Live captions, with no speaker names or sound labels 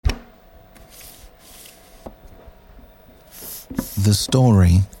The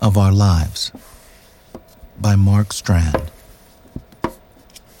Story of Our Lives by Mark Strand.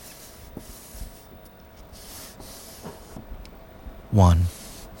 One.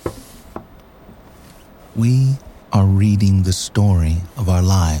 We are reading the story of our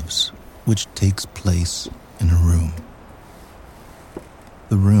lives, which takes place in a room.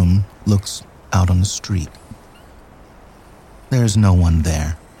 The room looks out on the street. There's no one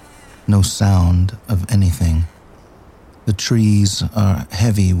there, no sound of anything. The trees are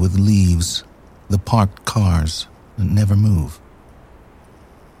heavy with leaves, the parked cars never move.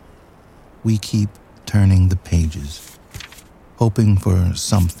 We keep turning the pages, hoping for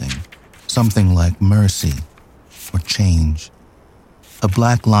something like mercy or change, a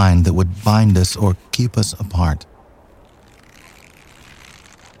black line that would bind us or keep us apart.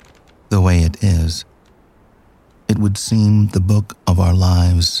 The way it is, it would seem the book of our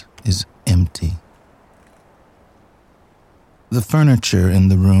lives is empty. The furniture in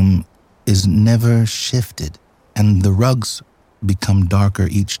the room is never shifted, and the rugs become darker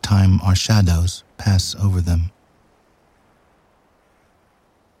each time our shadows pass over them.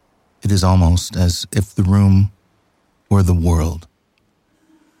 It is almost as if the room were the world.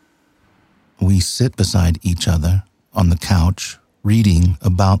 We sit beside each other on the couch, reading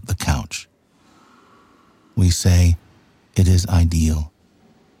about the couch. We say, "It is ideal.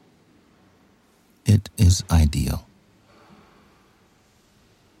 It is ideal."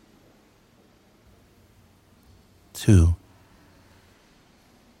 Two.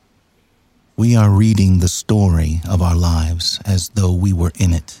 We are reading the story of our lives as though we were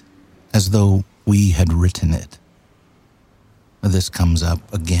in it, as though we had written it. This comes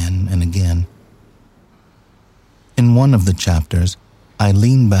up again and again. In one of the chapters, I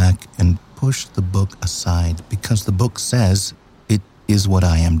lean back and push the book aside because the book says it is what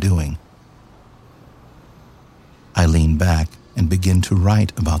I am doing. I lean back and begin to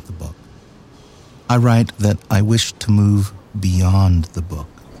write about the book. I write that I wish to move beyond the book,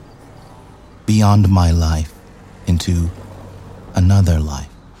 beyond my life, into another life.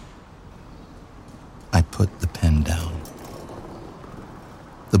 I put the pen down.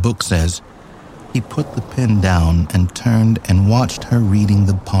 The book says, he put the pen down and turned and watched her reading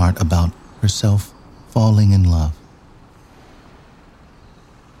the part about herself falling in love.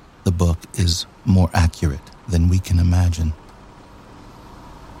 The book is more accurate than we can imagine.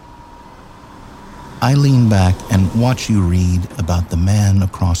 I lean back and watch you read about the man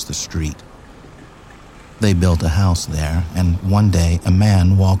across the street. They built a house there, and one day a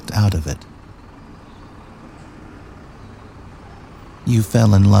man walked out of it. You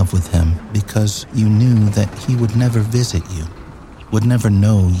fell in love with him because you knew that he would never visit you, would never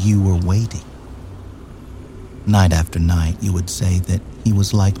know you were waiting. Night after night, you would say that he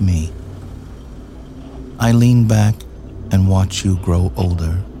was like me. I lean back and watch you grow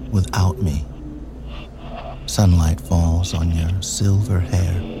older without me. Sunlight falls on your silver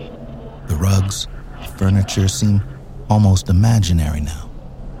hair. The rugs, the furniture seem almost imaginary now.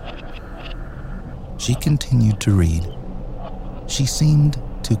 She continued to read. She seemed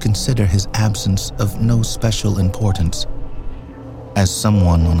to consider his absence of no special importance, as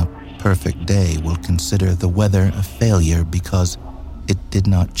someone on a perfect day will consider the weather a failure because it did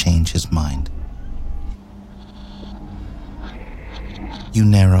not change his mind. You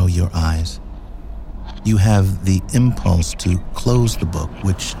narrow your eyes. You have the impulse to close the book,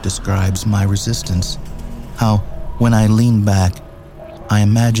 which describes my resistance, how, when I lean back, I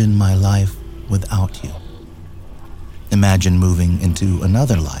imagine my life without you. Imagine moving into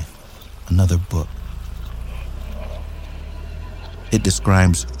another life, another book. It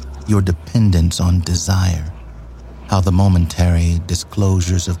describes your dependence on desire, how the momentary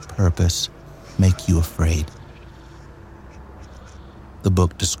disclosures of purpose make you afraid. The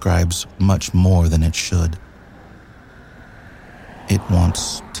book describes much more than it should. It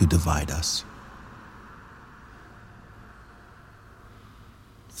wants to divide us.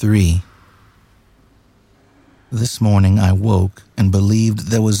 3. This morning I woke and believed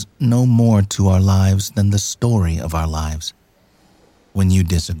there was no more to our lives than the story of our lives. When you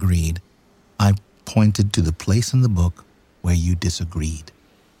disagreed, I pointed to the place in the book where you disagreed.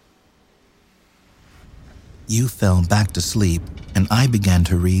 You fell back to sleep, and I began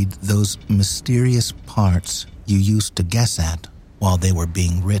to read those mysterious parts you used to guess at while they were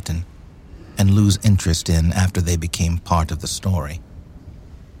being written, and lose interest in after they became part of the story.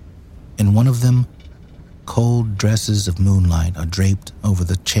 In one of them, cold dresses of moonlight are draped over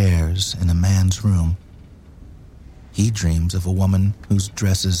the chairs in a man's room. He dreams of a woman whose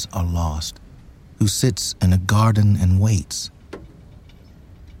dresses are lost, who sits in a garden and waits.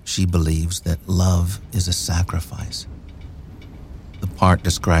 She believes that love is a sacrifice. part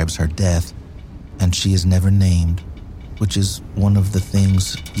describes her death, and she is never named, which is one of the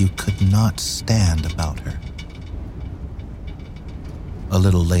things you could not stand about her. A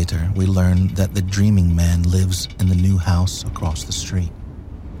little later, we learn that the dreaming man lives in the new house across the street.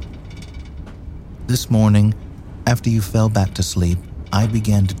 This morning, after you fell back to sleep, I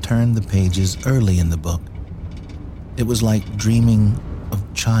began to turn the pages early in the book. It was like dreaming of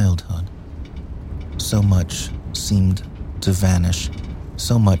childhood. So much seemed to vanish.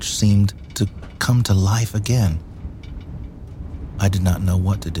 So much seemed to come to life again. I did not know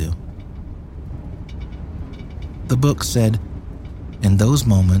what to do. The book said, in those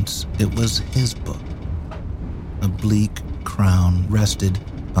moments, it was his book. A bleak crown rested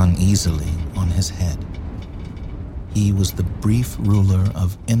uneasily on his head. He was the brief ruler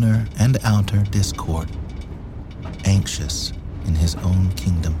of inner and outer discord, anxious in his own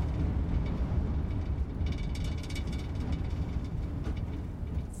kingdom.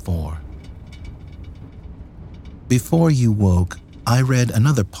 4. Before you woke, I read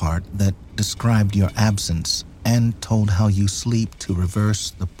another part that described your absence and told how you sleep to reverse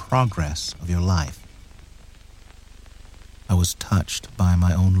the progress of your life. I was touched by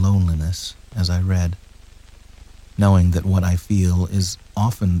my own loneliness as I read, knowing that what I feel is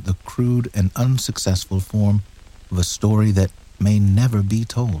often the crude and unsuccessful form of a story that may never be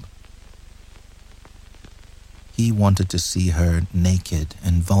told. He wanted to see her naked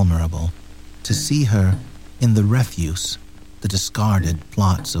and vulnerable, to see her in the refuse, the discarded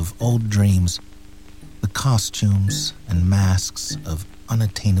plots of old dreams, the costumes and masks of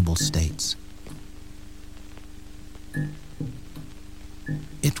unattainable states.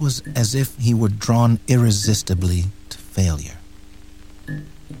 It was as if he were drawn irresistibly to failure.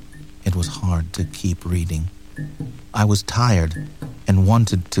 It was hard to keep reading. I was tired and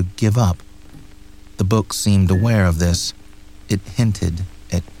wanted to give up. The book seemed aware of this. It hinted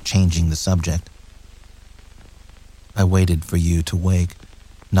at changing the subject. I waited for you to wake,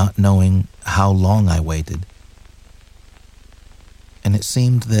 not knowing how long I waited. And it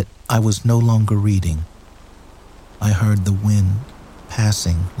seemed that I was no longer reading. I heard the wind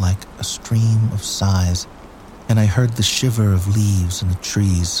passing like a stream of sighs, and I heard the shiver of leaves in the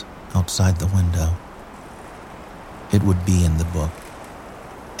trees outside the window. It would be in the book.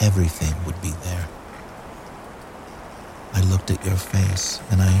 Everything would be there. I looked at your face,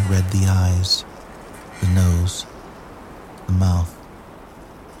 and I read the eyes, the nose, the mouth.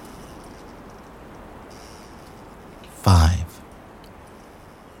 5.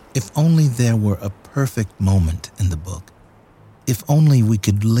 If only there were a perfect moment in the book. If only we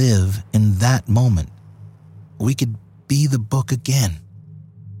could live in that moment. We could be the book again.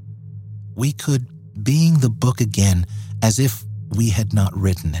 We could being the book again as if we had not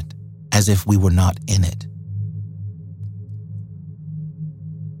written it, as if we were not in it.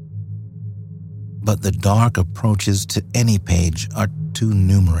 But the dark approaches to any page are too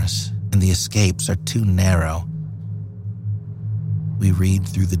numerous, and the escapes are too narrow. We read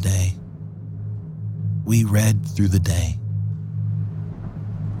through the day. We read through the day.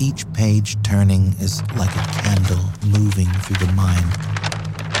 Each page turning is like a candle moving through the mind.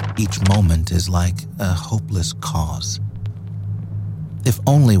 Each moment is like a hopeless cause. If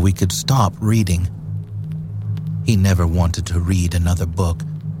only we could stop reading. He never wanted to read another book,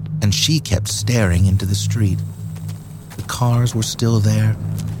 and she kept staring into the street. The cars were still there.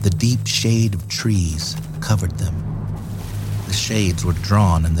 The deep shade of trees covered them. The shades were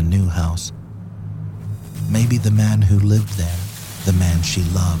drawn in the new house. Maybe the man who lived there, the man she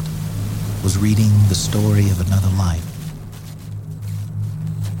loved, was reading the story of another life.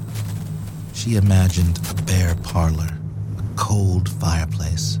 She imagined a bare parlor, a cold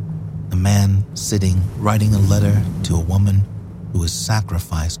fireplace, a man sitting, writing a letter to a woman who has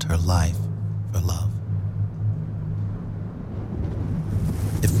sacrificed her life for love.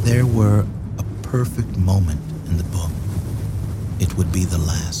 If there were a perfect moment in the book, it would be the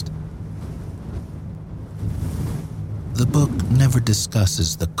last. The book never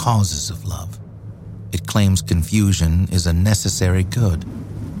discusses the causes of love. It claims confusion is a necessary good.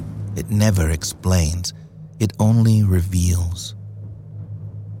 It never explains. It only reveals.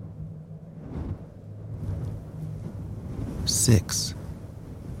 6.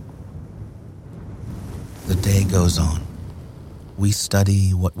 The day goes on. We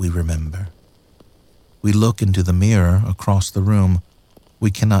study what we remember. We look into the mirror across the room. We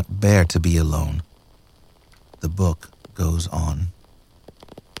cannot bear to be alone. The book goes on.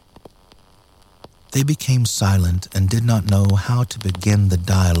 They became silent and did not know how to begin the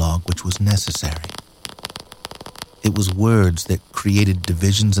dialogue which was necessary. It was words that created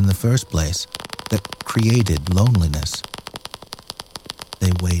divisions in the first place, that created loneliness.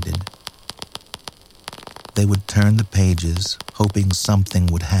 They waited. They would turn the pages, hoping something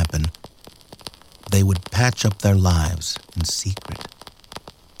would happen. They would patch up their lives in secret.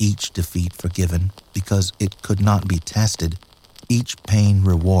 Each defeat forgiven because it could not be tested, each pain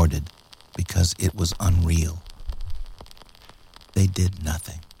rewarded because it was unreal. They did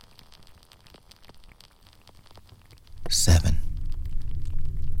nothing. 7.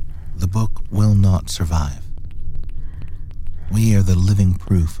 The book will not survive. We are the living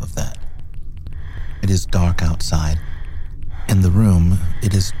proof of that. It is dark outside. In the room,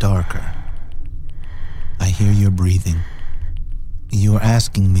 it is darker. I hear your breathing. You are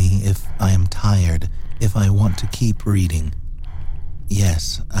asking me if I am tired, if I want to keep reading.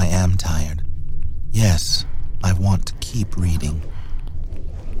 Yes, I am tired. Yes, I want to keep reading.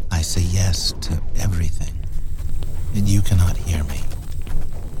 I say yes to everything, and you cannot hear me.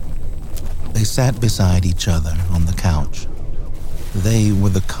 They sat beside each other on the couch. They were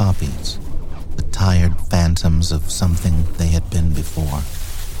the copies, the tired phantoms of something they had been before.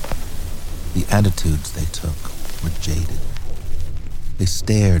 The attitudes they took were jaded. They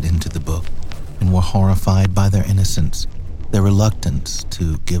stared into the book and were horrified by their innocence, their reluctance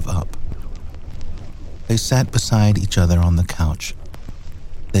to give up. They sat beside each other on the couch.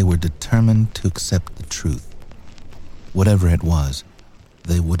 They were determined to accept the truth. Whatever it was,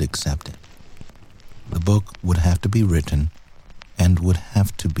 they would accept it. The book would have to be written and would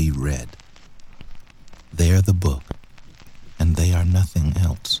have to be read. They are the book, and they are nothing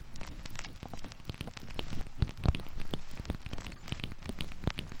else.